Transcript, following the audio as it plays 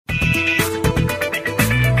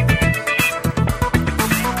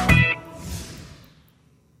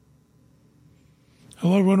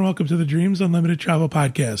Hello, everyone. Welcome to the Dreams Unlimited Travel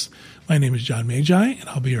Podcast. My name is John Magi, and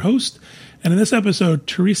I'll be your host. And in this episode,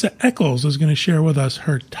 Teresa Echols is going to share with us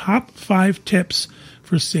her top 5 tips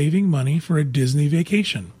for saving money for a Disney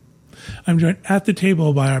vacation. I'm joined at the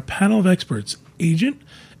table by our panel of experts, agent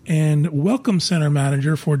and Welcome Center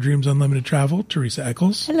Manager for Dreams Unlimited Travel, Teresa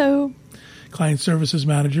Echols. Hello. Client Services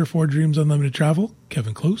Manager for Dreams Unlimited Travel,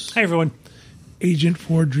 Kevin Close. Hi, everyone. Agent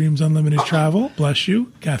for Dreams Unlimited Travel, bless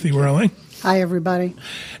you, Kathy Whirling. Hi, everybody.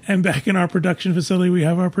 And back in our production facility, we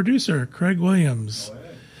have our producer, Craig Williams.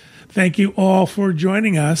 Thank you all for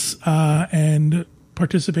joining us and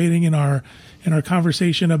participating in our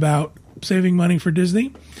conversation about saving money for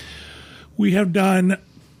Disney. We have done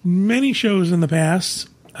many shows in the past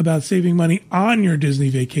about saving money on your Disney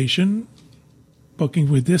vacation, booking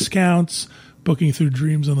with discounts, booking through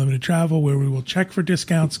Dreams Unlimited Travel, where we will check for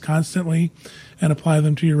discounts constantly and apply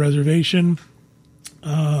them to your reservation.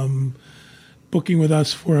 Booking with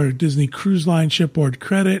us for a Disney Cruise Line shipboard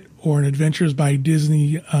credit or an Adventures by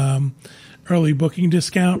Disney early booking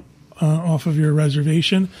discount off of your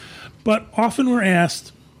reservation. But often we're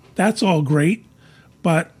asked, that's all great,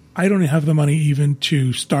 but I don't have the money even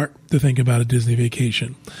to start to think about a Disney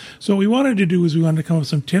vacation. So what we wanted to do is we wanted to come up with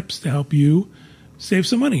some tips to help you save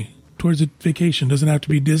some money towards a vacation. Doesn't have to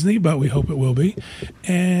be Disney, but we hope it will be.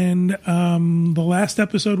 And the last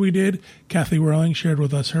episode we did, Kathy Whirling shared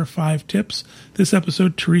with us her 5 tips. This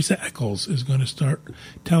episode, Teresa Echols is going to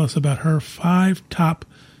tell us about her 5 top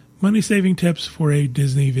money-saving tips for a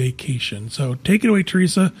Disney vacation. So take it away,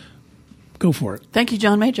 Teresa. Go for it. Thank you,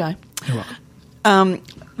 John Magi. You're welcome.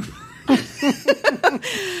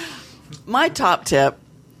 My top tip,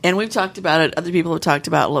 and we've talked about it, other people have talked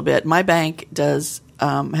about it a little bit. My bank has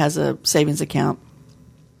a savings account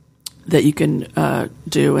that you can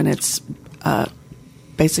do, and it's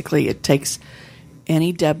basically it takes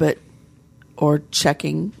any debit or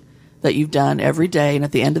checking that you've done every day, and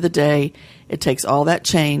at the end of the day, it takes all that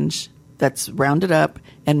change that's rounded up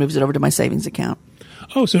and moves it over to my savings account.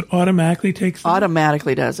 Oh, so it automatically takes them?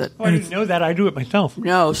 Automatically does it. Oh, I didn't know that. I do it myself.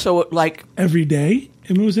 No, so like every day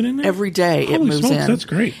it moves it in there? Every day it moves smokes, in. That's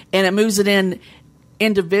great. And it moves it in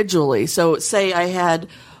individually. So say I had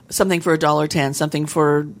something for $1.10, something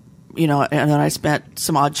for, and then I spent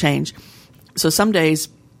some odd change. So some days,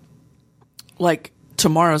 like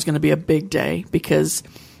tomorrow is going to be a big day because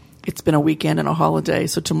it's been a weekend and a holiday.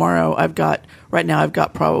 So tomorrow right now I've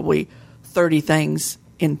got probably 30 things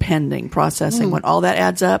in pending processing. When all that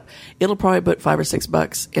adds up, it'll probably put $5 or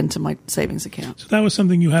 $6 into my savings account. So that was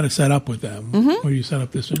something you had to set up with them, where you set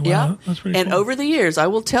up this. Wow, yeah, that's pretty and cool. over the years, I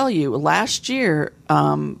will tell you, last year,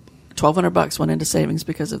 $1,200 went into savings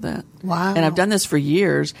because of that. Wow! And I've done this for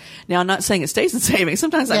years. Now, I'm not saying it stays in savings.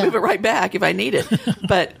 Sometimes I move it right back if I need it,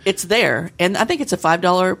 but it's there. And I think it's a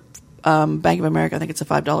 $5 Bank of America. I think it's a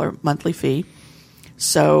 $5 monthly fee.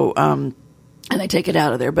 So, and they take it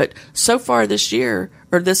out of there. But so far this year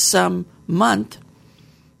or this month,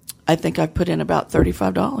 I think I've put in about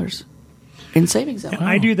 $35 in savings. Wow.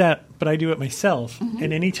 I do that, but I do it myself.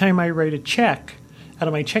 And anytime I write a check out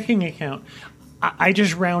of my checking account, I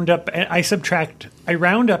just round up and I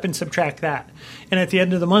round up and subtract that. And at the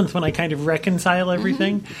end of the month, when I kind of reconcile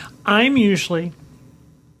everything, I'm usually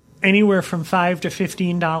anywhere from $5 to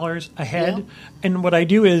 $15 ahead. Yeah. And what I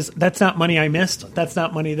do is, that's not money I missed. That's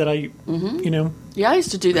not money that I, Yeah, I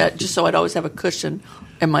used to do that just so I'd always have a cushion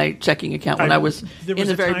in my checking account when I was in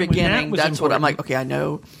the very beginning. That's what I'm like, okay, I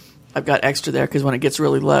know I've got extra there because when it gets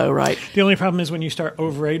really low, right? The only problem is when you start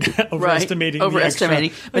overestimating.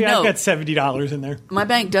 Overestimating. But no, I've got $70 in there. My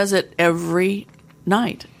bank does it every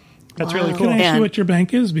night. That's really cool. Can I ask you what your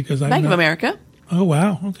bank is? Because Bank of America. Oh,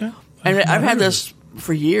 wow. Okay. And I've had this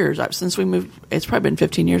for years. Since we moved, it's probably been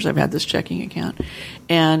 15 years I've had this checking account.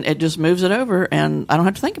 And it just moves it over, and I don't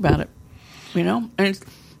have to think about it. And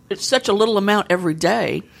it's such a little amount every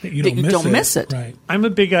day that you don't miss it. Right. I'm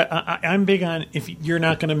big on if you're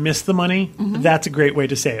not going to miss the money, that's a great way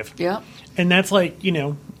to save. Yeah. And that's like,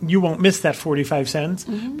 you won't miss that 45 cents,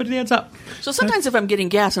 but it adds up. So sometimes if I'm getting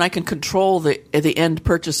gas and I can control the end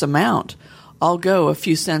purchase amount, I'll go a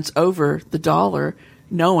few cents over the dollar,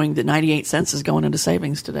 knowing that 98 cents is going into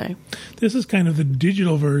savings today. This is kind of the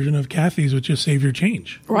digital version of Kathy's, which is save your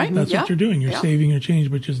change. Right. That's what you're doing. You're saving your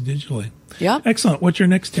change, but just digitally. Yeah. Excellent. What's your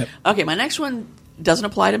next tip? Okay, my next one doesn't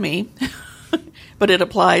apply to me, but it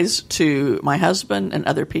applies to my husband and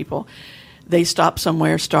other people. They stop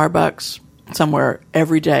somewhere, Starbucks, somewhere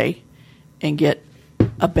every day, and get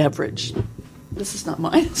a beverage. This is not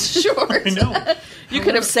mine. It's yours. I know. You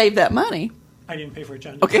could have saved that money. I didn't pay for it,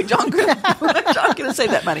 John. Okay, John could have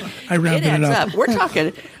saved that money. I rounded it up. We're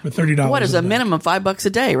talking with $30. What is a minimum $5 a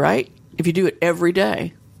day, right? if you do it every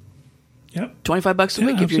day. Yep. $25 a Yeah,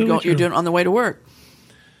 week if you're absolutely doing it on the way to work.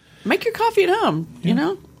 Make your coffee at home, you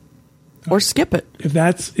know, or skip it. If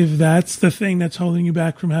that's the thing that's holding you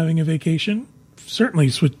back from having a vacation, certainly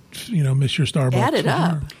switch. Miss your Starbucks. Add it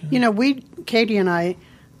up. Sure. Yeah. Katie and I,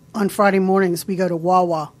 on Friday mornings, we go to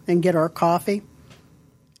Wawa and get our coffee.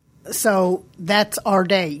 So that's our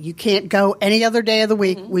day. You can't go any other day of the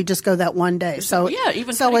week. We just go that one day. So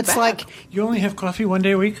even so it's back. like You only have coffee one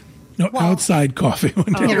day a week? No, outside coffee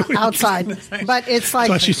one day. outside. But it's like That's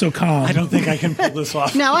why she's so calm. I don't think I can pull this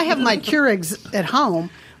off. now I have my Keurigs at home,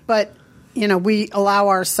 but we allow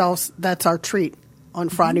ourselves. That's our treat. On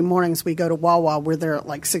Friday mornings, we go to Wawa. We're there at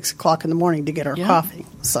like 6 o'clock in the morning to get our coffee.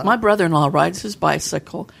 So My brother-in-law rides his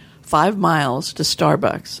bicycle 5 miles to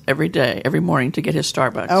Starbucks every morning to get his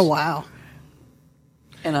Starbucks. oh wow.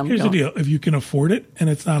 And I'm Here's the deal: if you can afford it and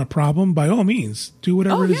it's not a problem, by all means, do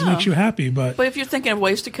whatever it is that makes you happy. But if you're thinking of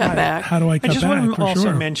ways to cut back, how do I I cut just back? want to For also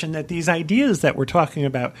sure. mention that these ideas that we're talking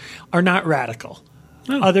about are not radical.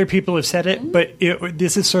 No. Other people have said it, but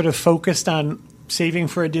this is sort of focused on saving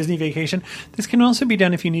for a Disney vacation. This can also be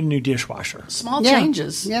done if you need a new dishwasher. small Yeah.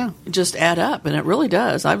 changes Yeah. just add up, and it really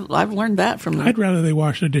does. I've learned that from them. I'd rather they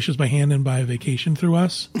wash their dishes by hand than buy a vacation through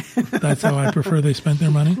us. That's how I prefer they spent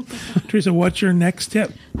their money. Teresa, what's your next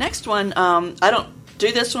tip? Next one, I don't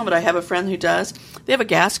do this one, but I have a friend who does. They have a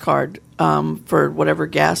gas card for whatever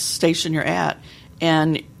gas station you're at.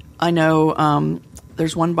 And I know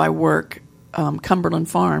there's one by work, Cumberland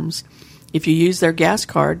Farms. If you use their gas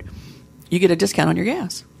card, you get a discount on your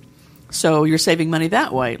gas. So you're saving money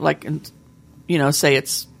that way. Like, say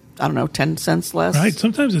it's, 10 cents less. Right?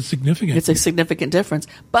 Sometimes it's significant. It's a significant difference.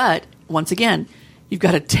 But once again, you've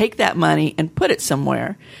got to take that money and put it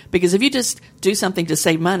somewhere. Because if you just do something to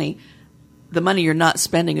save money, the money you're not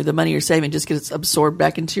spending or the money you're saving just gets absorbed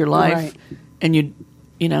back into your life. Right. And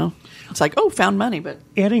it's like, found money. But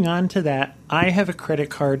Adding on to that, I have a credit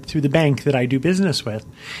card through the bank that I do business with,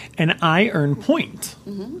 and I earn points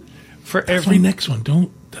for That's every my next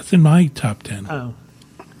one. That's in my top 10. Oh.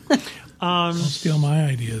 Don't steal my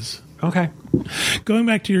ideas. Okay. Going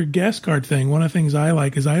back to your gas card thing, one of the things I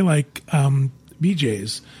like is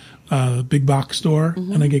BJ's, big box store,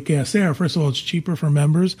 and I get gas there. First of all, it's cheaper for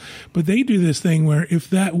members, but they do this thing where if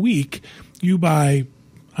that week you buy,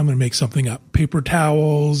 I'm going to make something up, paper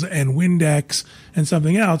towels and Windex and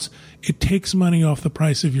something else, it takes money off the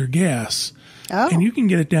price of your gas. Oh. And you can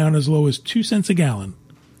get it down as low as 2 cents a gallon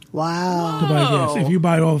Wow. to buy gas. If you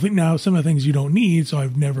buy all the things, now some of the things you don't need, so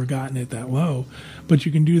I've never gotten it that low, but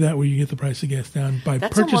you can do that where you get the price of gas down by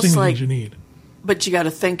That's purchasing almost the like- things you need. But you got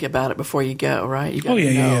to think about it before you go, right? You gotta Oh,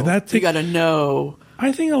 yeah. know. That you takes- got to know.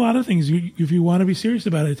 I think a lot of things, if you want to be serious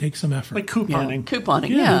about it, it takes some effort. Like couponing. Couponing,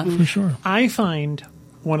 yeah, yeah. for sure. I find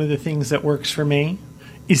one of the things that works for me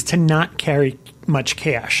is to not carry much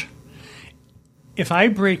cash. If I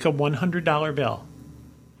break a $100 bill,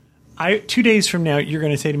 2 days from now, you're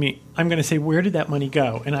going to say to me, I'm going to say, where did that money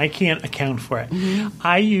go? And I can't account for it.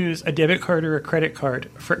 I use a debit card or a credit card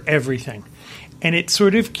for everything. And it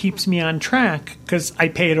sort of keeps me on track because I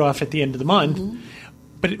pay it off at the end of the month.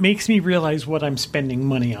 But it makes me realize what I'm spending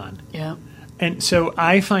money on. Yeah. And so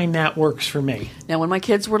I find that works for me. Now, when my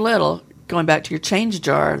kids were little, going back to your change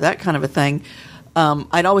jar, that kind of a thing,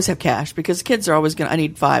 I'd always have cash because kids are always I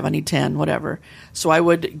need 5, I need 10, whatever. So I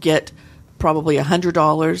would get probably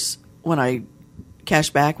 $100 when I cash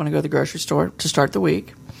back when I go to the grocery store to start the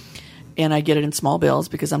week. And I get it in small bills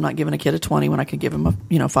because I'm not giving a kid a 20 when I could give him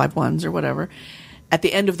 5 ones or whatever. At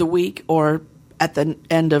the end of the week or at the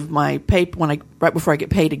end of my pay, right before I get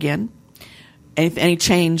paid again, any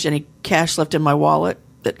change, any cash left in my wallet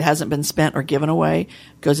that hasn't been spent or given away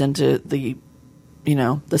goes into the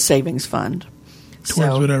savings fund.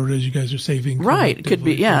 Towards whatever it is you guys are saving. Right. It could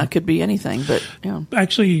be, collectively. it could be anything, but yeah.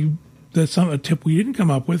 Actually, that's a tip we didn't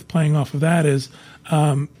come up with, playing off of that, is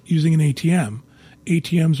using an ATM.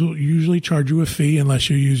 ATMs will usually charge you a fee unless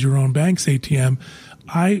you use your own bank's ATM.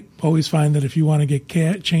 I always find that if you want to get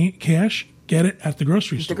cash, get it at the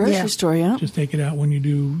grocery store. The grocery store, yeah. Just take it out when you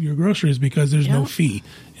do your groceries because there's no fee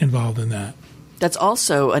involved in that. That's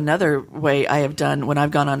also another way I have done when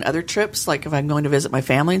I've gone on other trips, like if I'm going to visit my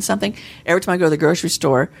family and something. Every time I go to the grocery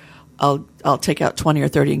store, I'll take out 20 or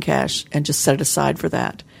 30 in cash and just set it aside for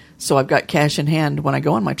that. So I've got cash in hand when I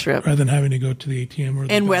go on my trip. Rather than having to go to the ATM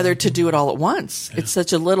or and whether to do it all at once. Yeah. It's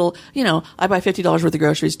such a little, I buy $50 worth of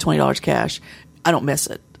groceries, $20 cash. I don't miss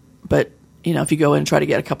it. But, if you go in and try to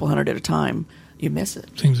get a couple hundred at a time, you miss it.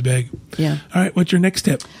 Seems big. Yeah. All right. What's your next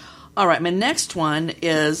tip? All right. My next one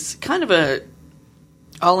is kind of a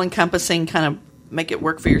all-encompassing kind of make it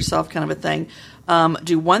work for yourself kind of a thing.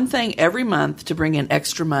 Do one thing every month to bring in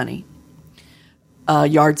extra money.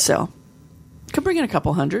 yard sale. Could bring in a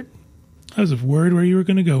couple hundred. I was worried where you were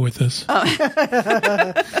going to go with this.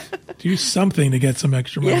 Do something to get some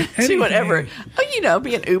extra money. Yeah, do whatever. Oh,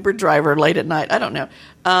 be an Uber driver late at night. I don't know.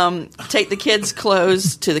 Take the kids'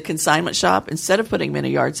 clothes to the consignment shop. Instead of putting them in a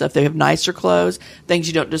yard sale, if they have nicer clothes, things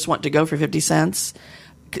you don't just want to go for 50 cents,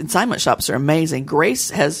 consignment shops are amazing.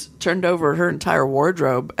 Grace has turned over her entire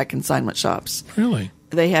wardrobe at consignment shops. Really?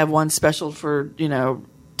 They have one special for,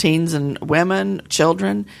 teens and women,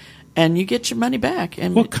 children, and you get your money back.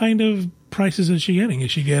 And what kind of prices is she getting? Is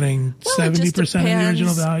she getting 70% of the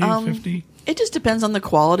original value, 50? It just depends on the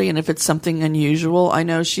quality and if it's something unusual. I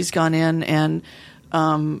know she's gone in and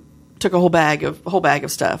took a whole bag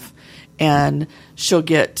of stuff, and she'll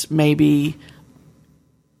get maybe,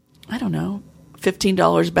 I don't know,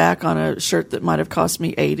 $15 back on a shirt that might have cost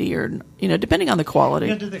me $80, or depending on the quality.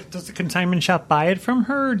 Yeah, does the consignment shop buy it from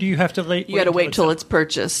her, or do you have to wait? You got to wait till it's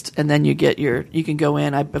purchased, and then you can go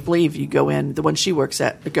in. I believe you go in, the one she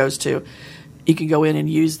goes to. You can go in and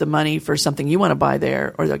use the money for something you want to buy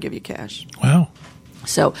there, or they'll give you cash. Wow.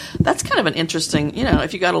 So that's kind of an interesting,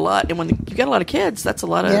 if you got a lot, and when you got a lot of kids, that's a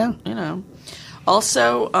lot of,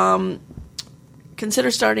 Also,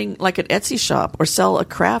 consider starting like an Etsy shop, or sell a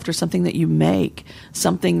craft or something that you make,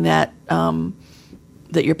 something that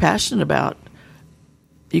that you're passionate about.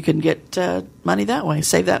 You can get money that way.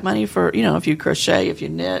 Save that money for, if you crochet, if you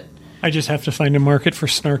knit. I just have to find a market for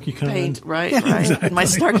snarky comment. Paint, right. Exactly. My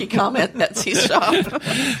snarky comment Etsy shop.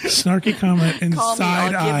 Snarky comment and Call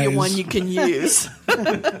side me, I'll eyes. give you one you can use.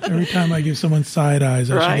 Every time I give someone side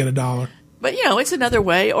eyes, I should get $1. But it's another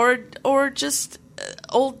way, or just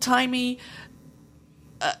old timey.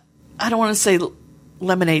 I don't want to say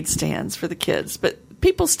lemonade stands for the kids, but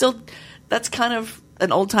people still. That's kind of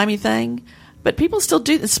an old timey thing, but people still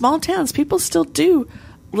do. In small towns, people still do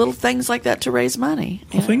little things like that to raise money.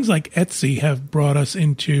 Well, things like Etsy have brought us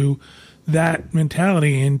into that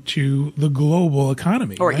mentality, into the global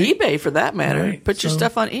economy. Or right? eBay, for that matter. Right. Put your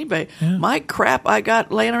stuff on eBay. Yeah. My crap I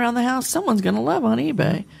got laying around the house, someone's going to love on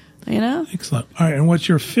eBay. Excellent. All right, and what's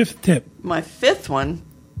your fifth tip? My fifth one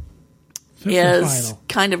Fifth is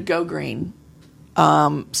kind of go green.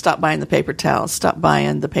 Stop buying the paper towels. Stop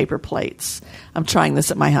buying the paper plates. I'm trying this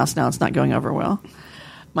at my house now. It's not going over well.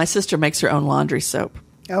 My sister makes her own laundry soap.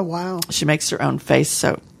 Oh, wow. She makes her own face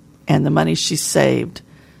soap. And the money she saved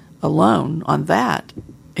alone on that,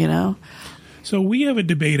 So we have a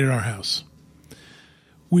debate at our house.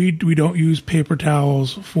 We don't use paper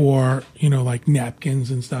towels for, like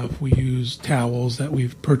napkins and stuff. We use towels that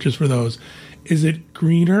we've purchased for those. Is it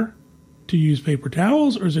greener to use paper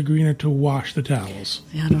towels, or is it greener to wash the towels?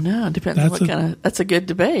 Yeah, I don't know. It depends on what kind of. That's a good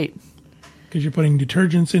debate. Because you're putting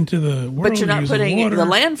detergents into the world. But you're not putting it in the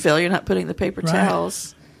landfill. You're not putting the paper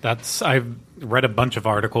towels. I've read a bunch of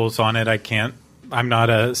articles on it. I'm not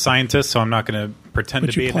a scientist, so I'm not going to pretend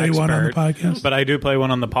to be an expert. But you play one on the podcast? But I do play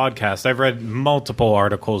one on the podcast. I've read multiple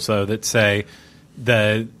articles, though, that say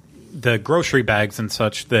the grocery bags and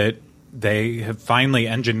such, that they have finally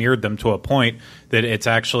engineered them to a point that it's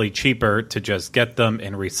actually cheaper to just get them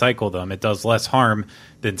and recycle them. It does less harm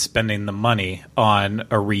than spending the money on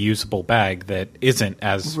a reusable bag that isn't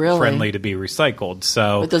as friendly to be recycled.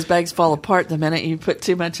 So, but those bags fall apart the minute you put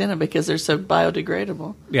too much in them because they're so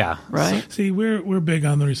biodegradable. Yeah. Right? See, we're big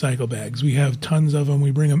on the recycle bags. We have tons of them.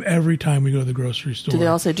 We bring them every time we go to the grocery store. Do they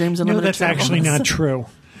all say Dreams Unlimited? No, that's actually not true.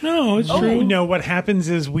 No, it's true. No, what happens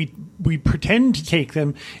is we pretend to take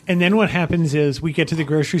them, and then what happens is we get to the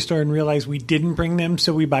grocery store and realize we didn't bring them,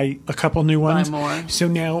 so we buy a couple new ones. Buy more. So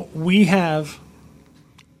now we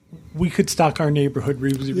could stock our neighborhood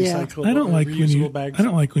recyclable. I don't like bags. I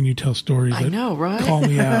don't like when you tell stories that call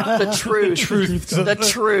me out. The truth. The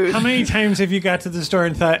truth. How many times have you got to the store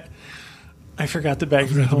and thought, I forgot the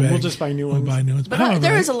bags at home. We'll just buy new ones. We'll buy new ones. But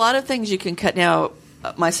there is a lot of things you can cut. Now,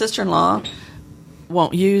 my sister-in-law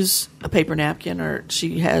won't use a paper napkin, or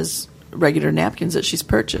she has regular napkins that she's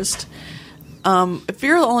purchased. If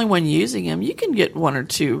you're the only one using them, you can get one or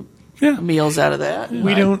two meals out of that.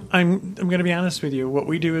 We don't. I'm going to be honest with you. What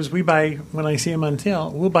we do is we buy, when I see them on sale,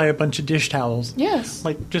 we'll buy a bunch of dish towels. Yes,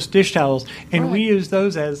 like just dish towels, and we use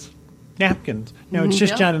those as napkins. Now it's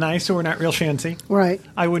just John and I, so we're not real fancy. Right.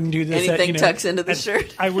 I wouldn't do this. Anything tucks into the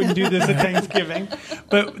shirt. I wouldn't do this at Thanksgiving,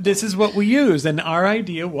 but this is what we use, and our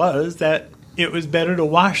idea was that it was better to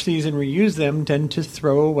wash these and reuse them than to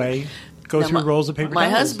throw away, through rolls of paper towels. My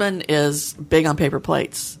husband is big on paper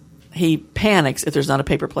plates. He panics if there's not a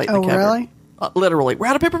paper plate in the cupboard. Oh, really? Literally, we're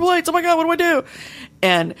out of paper plates. Oh, my God, what do I do?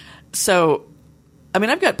 And so,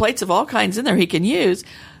 I've got plates of all kinds in there he can use,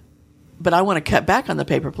 but I want to cut back on the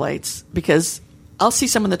paper plates because I'll see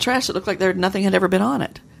some in the trash that look like nothing had ever been on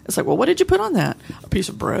it. It's like, well, what did you put on that? A piece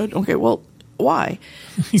of bread. Okay, well, why?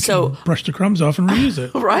 So brush the crumbs off and reuse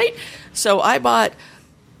it. Right? So I bought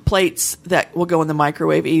plates that will go in the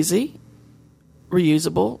microwave easy,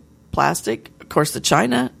 reusable, plastic. Of course, the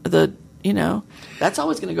china, that's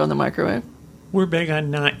always going to go in the microwave. We're big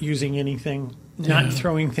on not using anything, not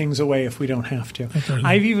throwing things away if we don't have to.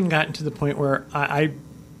 I've even gotten to the point where I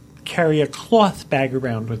carry a cloth bag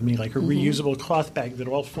around with me, like a reusable cloth bag that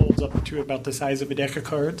all folds up to about the size of a deck of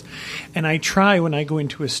cards. And I try when I go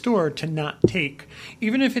into a store to not take,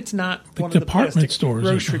 even if it's not like one of the department plastic stores,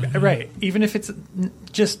 grocery bags, right? Even if it's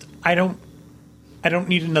just, I don't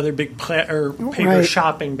need another big paper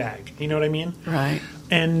shopping bag. You know what I mean? Right.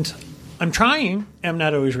 And I'm trying. I'm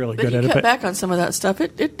not always really good at it. But cut back on some of that stuff.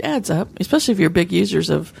 It adds up, especially if you're big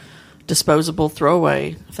users of disposable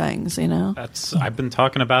throwaway things, I've been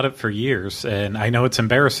talking about it for years, and I know it's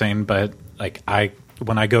embarrassing, but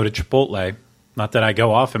when I go to Chipotle, not that I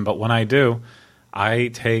go often, but when I do, I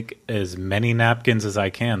take as many napkins as I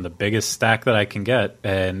can, the biggest stack that I can get,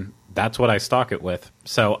 and that's what I stock it with.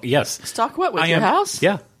 So yes, stock what with your house?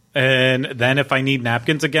 Yeah, and then if I need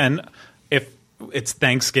napkins again, if it's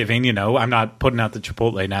Thanksgiving, I'm not putting out the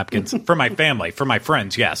Chipotle napkins for my family. For my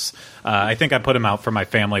friends, yes. I think I put them out for my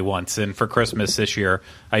family once. And for Christmas this year,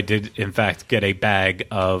 I did, in fact, get a bag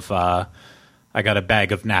of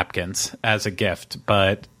napkins as a gift.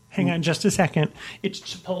 But hang on just a second. It's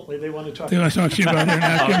Chipotle. They want to talk to you about their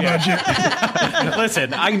napkin budget.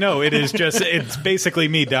 Listen, I know it's basically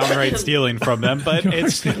me downright stealing from them, but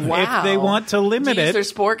if they want to limit Do you it.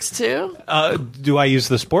 use their sporks too? Do I use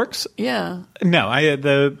the sporks? Yeah. No,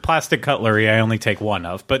 the plastic cutlery I only take one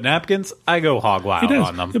of, but napkins, I go hog wild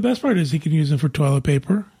on them. The best part is he can use them for toilet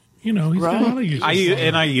paper. He's got a lot of uses.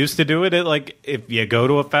 I used to do it at, if you go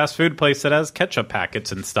to a fast food place that has ketchup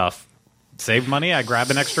packets and stuff. Save money. I grab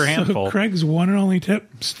an extra handful. So Craig's one and only tip: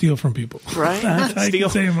 steal from people. Right.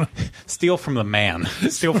 Steal from the man.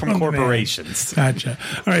 Steal from corporations. Gotcha.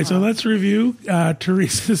 All right, so let's review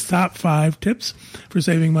Teresa's top 5 tips for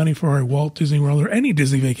saving money for a Walt Disney World or any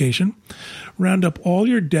Disney vacation. Round up all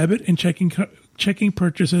your debit and checking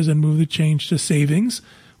purchases and move the change to savings.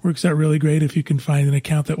 Works out really great if you can find an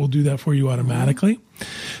account that will do that for you automatically.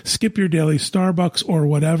 Skip your daily Starbucks or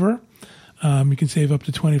whatever. You can save up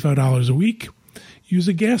to $25 a week. Use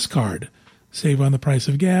a gas card. Save on the price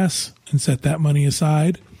of gas and set that money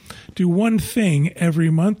aside. Do one thing every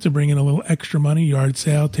month to bring in a little extra money. Yard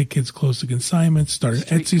sale, take kids close to consignment, start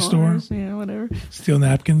an Etsy store. Yeah, whatever. Steal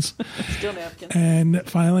napkins. Steal napkins. And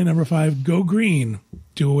finally, number 5, go green.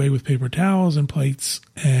 Do away with paper towels and plates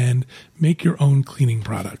and make your own cleaning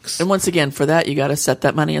products. And once again, for that, you got to set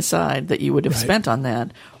that money aside that you would have spent on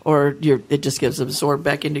that, or it just gets absorbed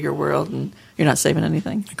back into your world and you're not saving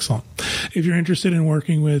anything. Excellent. If you're interested in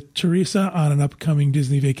working with Teresa on an upcoming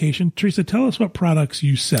Disney vacation, Teresa, tell us what products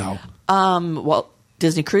you sell. Walt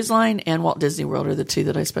Disney Cruise Line and Walt Disney World are the 2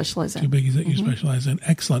 that I specialize in. 2 biggies that you specialize in.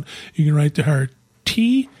 Excellent. You can write to her,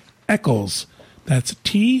 T. Echols. That's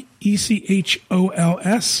TECHOLS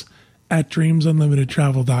at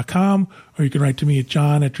dreamsunlimitedtravel.com, or you can write to me at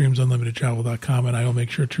john@dreamsunlimitedtravel.com, and I will make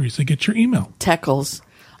sure Teresa gets your email. Techols.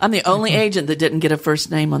 I'm the only agent that didn't get a first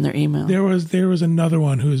name on their email. There was another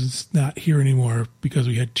one who's not here anymore because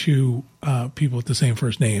we had 2 people with the same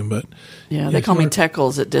first name. But they call me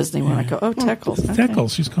Techols at Disney when I go, Techols. Okay.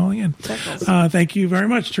 Techols, she's calling in. Thank you very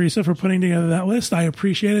much, Teresa, for putting together that list. I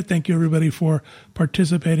appreciate it. Thank you, everybody, for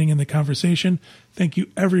participating in the conversation. Thank you,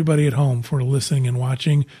 everybody at home, for listening and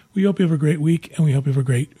watching. We hope you have a great week, and we hope you have a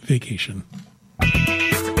great vacation.